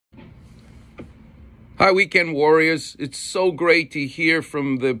Hi, Weekend Warriors. It's so great to hear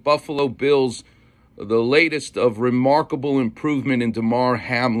from the Buffalo Bills the latest of remarkable improvement in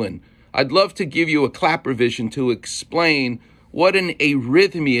DamarHamlin. I'd love to give you a KLAPPERVISION to explain what an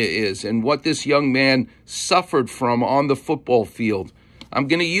arrhythmia is and what this young man suffered from on the football field. I'm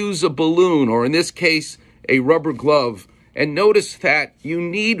going to use a balloon, or in this case, a rubber glove, and notice that you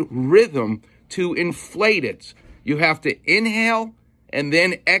need rhythm to inflate it. You have to inhale and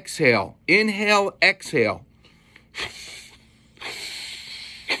then exhale. Inhale, exhale.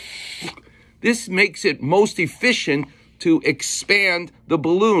 This makes it most efficient to expand the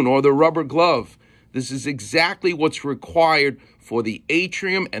balloon or the rubber glove. This is exactly what's required for the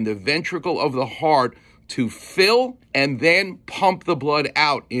atrium and the ventricle of the heart to fill and then pump the blood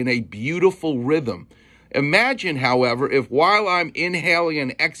out in a beautiful rhythm. Imagine, however, if while I'm inhaling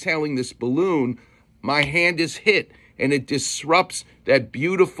and exhaling this balloon, my hand is hit and it disrupts that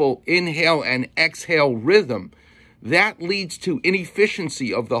beautiful inhale and exhale rhythm. That leads to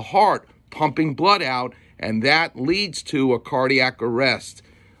inefficiency of the heart pumping blood out, and that leads to a cardiac arrest.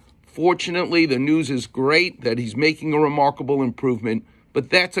 Fortunately, the news is great that he's making a remarkable improvement, but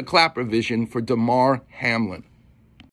that's a KLAPPERVISION for DamarHamlin.